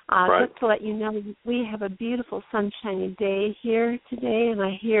 Right. Just to let you know, we have a beautiful sunshiny day here today, and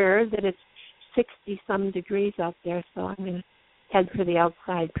I hear that it's 60-some degrees out there, so I'm going to head for the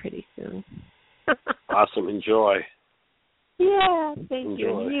outside pretty soon. Awesome. Enjoy. Yeah, thank you.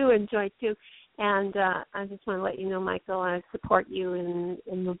 Enjoy. And you enjoy, too. And I just want to let you know, Michael, I support you in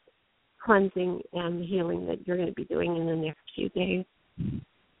the cleansing and the healing that you're going to be doing in the next few days.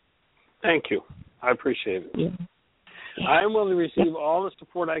 Thank you. I appreciate it. Yeah. I am willing to receive all the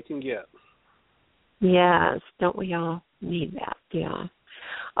support I can get. Yes, don't we all need that? Yeah.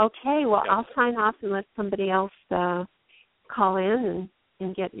 Okay, well, I'll sign off and let somebody else call in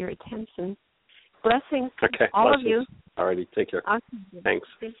and get your attention. Blessings to all of you. All righty, take care. Awesome. Thanks.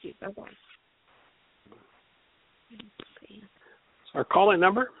 Thank you. Bye-bye. So our call-in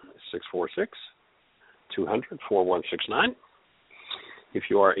number is 646-200-4169. If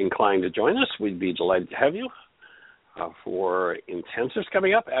you are inclined to join us, we'd be delighted to have you for intensives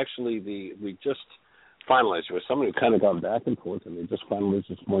coming up. Actually, we just finalized. There was someone who kind of got back and forth, and they just finalized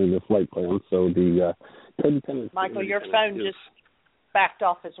this morning the flight plan. So the codependent. Michael, your phone just backed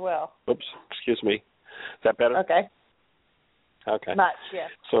off as well. Oops, excuse me. Is that better? Okay. Okay. Much, yeah.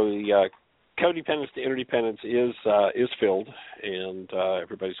 So the codependence to interdependence is filled, and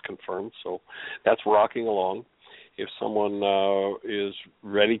everybody's confirmed. So that's rocking along. If someone is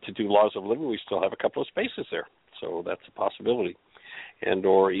ready to do laws of living, we still have a couple of spaces there. So that's a possibility. And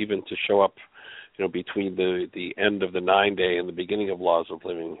or even to show up, between the end of the 9-day and the beginning of laws of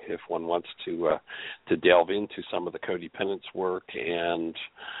living, if one wants to delve into some of the codependence work and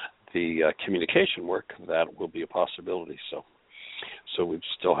the communication work, that will be a possibility. So we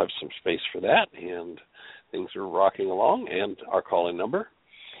still have some space for that, and things are rocking along. And our call-in number,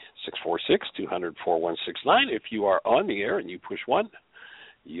 646-200-4169. If you are on the air and you push 1,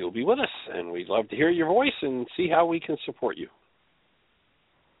 you'll be with us, and we'd love to hear your voice and see how we can support you.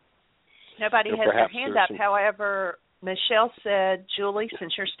 Nobody has their hand up. However, Michelle said, Julie,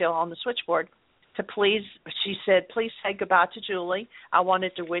 since you're still on the switchboard, she said, please say goodbye to Julie. I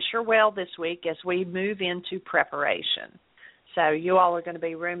wanted to wish her well this week as we move into preparation. So you all are going to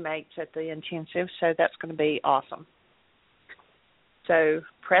be roommates at the intensive, so that's going to be awesome. So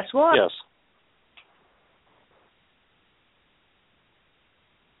press 1. Yes.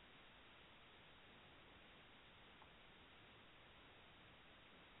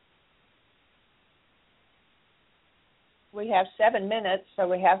 We have 7 minutes, so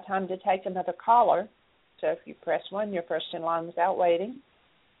we have time to take another caller. So if you press 1, your first in line is out waiting.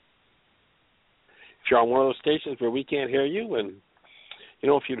 If you're on one of those stations where we can't hear you, and,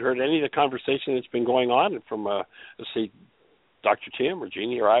 if you'd heard any of the conversation that's been going on from, let's say, Dr. Tim or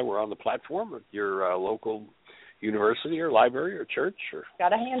Jeanie or I were on the platform at your local university or library or church or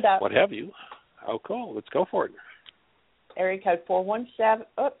got a hand up. What have you. Oh, cool. Let's go for it. Area code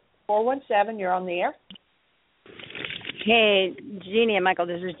 417, you're on the air. Hey, Jeanie and Michael,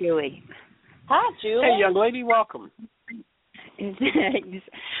 this is Julie. Hi, Julie. Hey, young lady, welcome. Thanks.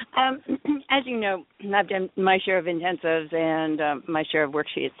 As you know, I've done my share of intensives and my share of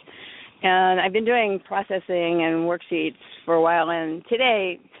worksheets. And I've been doing processing and worksheets for a while, and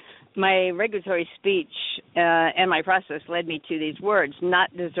today my regulatory speech and my process led me to these words,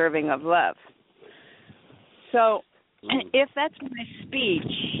 not deserving of love. So if that's my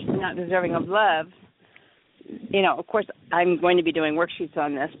speech, not deserving of love, of course, I'm going to be doing worksheets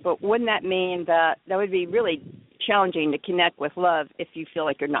on this, but wouldn't that mean that would be really challenging to connect with love if you feel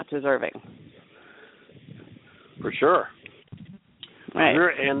like you're not deserving? For sure. Right.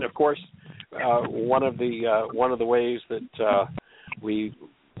 And of course, one of the ways that we,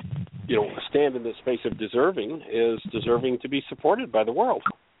 stand in the space of deserving is deserving to be supported by the world.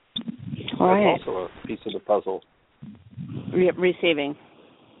 Right. That's also a piece of the puzzle. Receiving.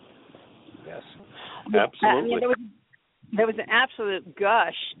 Yes. Absolutely. There was an absolute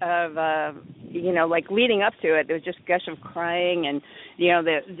gush of, like leading up to it, there was just a gush of crying and,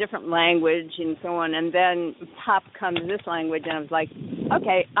 the different language and so on. And then pop comes this language, and I was like,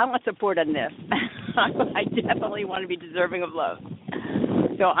 okay, I want support on this. I definitely want to be deserving of love.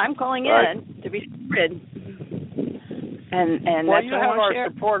 So I'm calling in to be supported. And well, that's you what I have want our to share.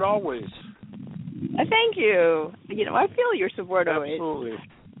 support always. Thank you. I feel your support always. Absolutely.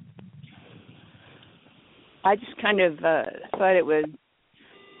 I just kind of thought it was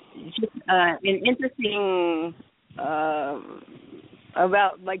just an interesting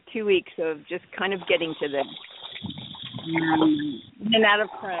about 2 weeks of just kind of getting to this. In and out of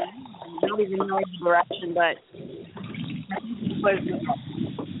print. I don't even know the direction, but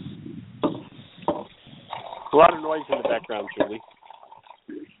A lot of noise in the background, Julie.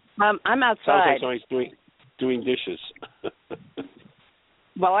 I'm outside. Sounds like somebody's doing dishes.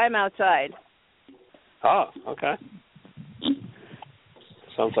 Well, I'm outside. Oh, okay.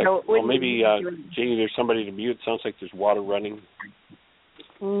 Sounds like, so well, maybe, Jeanie, there's somebody to mute. Sounds like there's water running.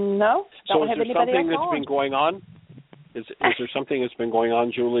 No, so is there something that's been going on? Is there something that's been going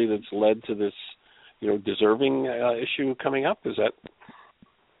on, Julie, that's led to this, deserving issue coming up? Is that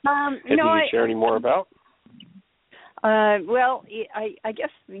anything you can share any more about? Well, I guess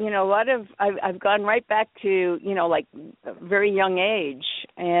a lot of I've gone right back to like a very young age,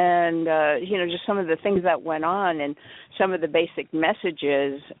 and just some of the things that went on and some of the basic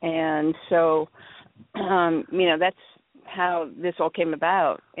messages, and so that's how this all came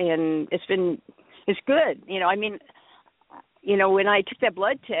about, and it's good. When I took that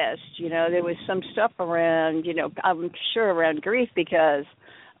blood test, there was some stuff around, I'm sure around grief because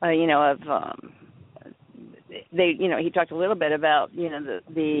of he talked a little bit about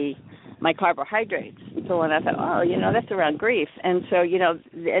my carbohydrates. So when I thought, that's around grief, and so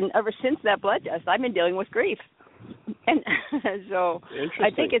and ever since that blood test, I've been dealing with grief, and so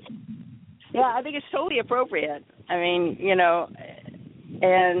I think it's totally appropriate. I mean,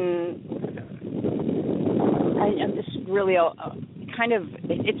 and I'm just really kind of.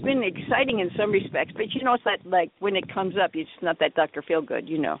 It's been exciting in some respects, but it's that like when it comes up, it's not that Dr. Feelgood,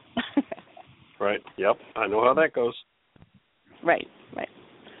 Right. Yep. I know how that goes. Right.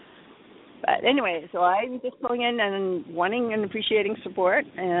 But anyway, so I'm just going in and wanting and appreciating support,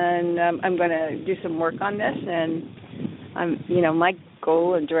 and I'm going to do some work on this. And my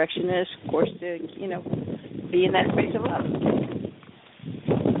goal and direction is, of course, to be in that space of love.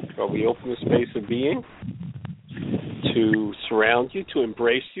 Well, we open the space of being to surround you, to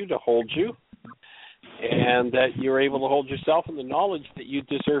embrace you, to hold you. And that you're able to hold yourself in the knowledge that you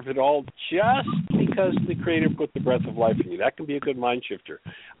deserve it all just because the Creator put the breath of life in you. That can be a good mind shifter.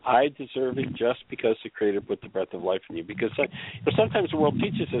 I deserve it just because the Creator put the breath of life in you. Because sometimes the world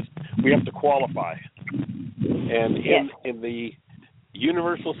teaches us we have to qualify. And in the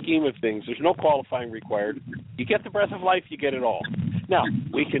universal scheme of things, there's no qualifying required. You get the breath of life, you get it all. Now,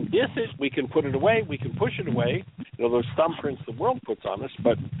 we can diss it, we can put it away, we can push it away. Those thumbprints the world puts on us,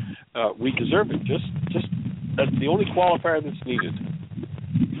 but we deserve it. Just that's the only qualifier that's needed.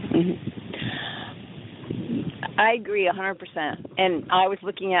 Mm-hmm. I agree 100%. And I was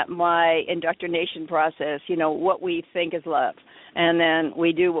looking at my indoctrination process, what we think is love. And then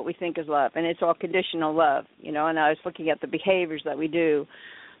we do what we think is love. And it's all conditional love, and I was looking at the behaviors that we do,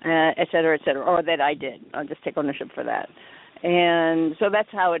 et cetera, or that I did. I'll just take ownership for that. And so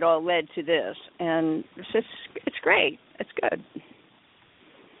that's how it all led to this. And it's great. It's good.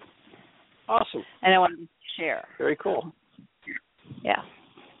 Awesome. And I want to share. Very cool. Yeah.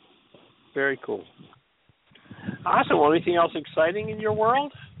 Very cool. Awesome. Well, anything else exciting in your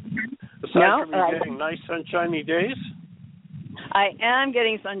world? Aside from you getting nice sunshiny days? I am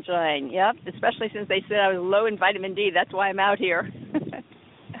getting sunshine, yep, especially since they said I was low in vitamin D. That's why I'm out here.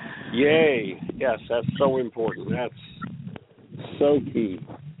 Yay. Yes, that's so important. That's so key.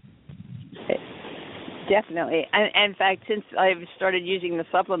 Definitely. And in fact, since I've started using the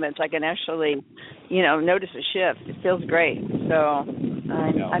supplements, I can actually, notice a shift. It feels great. So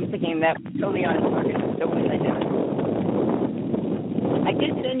I'm thinking that totally on target. So what I did. I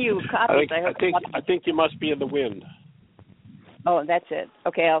did send you copies. I think you must be in the wind. Oh, that's it.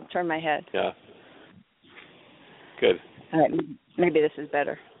 Okay, I'll turn my head. Yeah. Good. All right, maybe this is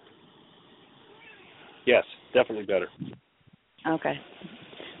better. Yes, definitely better. Okay.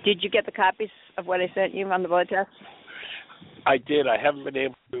 Did you get the copies of what I sent you on the blood test? I did. I haven't been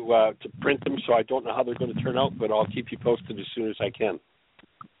able to print them, so I don't know how they're going to turn out, but I'll keep you posted as soon as I can.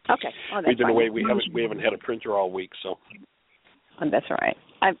 Okay. Oh, that's We've been fine. away. We haven't had a printer all week, so. Oh, that's all right.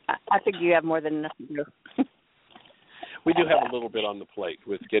 I think you have more than enough to do. We do have a little bit on the plate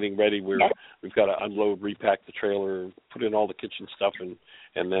with getting ready. We've got to unload, repack the trailer, put in all the kitchen stuff,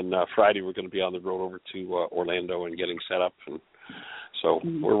 and then Friday we're going to be on the road over to Orlando and getting set up, and so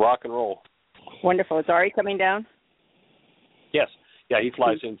we're rock and roll. Wonderful. Is Ari coming down? Yes. Yeah, he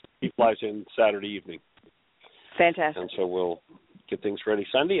flies in Saturday evening. Fantastic. And so we'll get things ready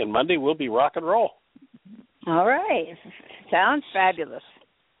Sunday, and Monday we'll be rock and roll. All right. Sounds fabulous.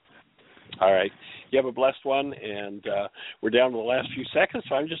 All right. You have a blessed one, and we're down to the last few seconds,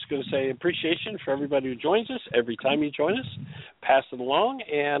 so I'm just going to say appreciation for everybody who joins us. Every time you join us, pass it along,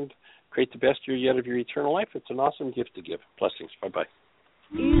 and create the best year yet of your eternal life. It's an awesome gift to give. Blessings. Bye-bye.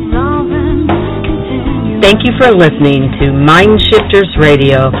 Evolving, continue. Thank you for listening to Mindshifters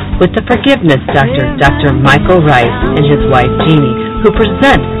Radio with the Forgiveness Doctor, Dr. Michael Ryce, and his wife, Jeanie, who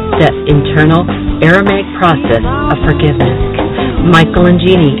present the internal Aramaic process of forgiveness. Michael and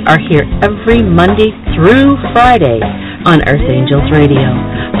Jeanie are here every Monday through Friday on Earth Angels Radio.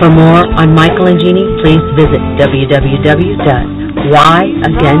 For more on Michael and Jeanie, please visit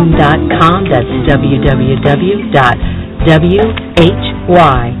www.whyagain.com. That's www.whyagain.com.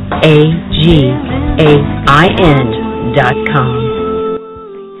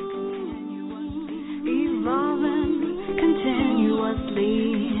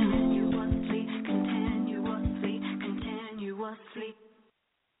 Continuously.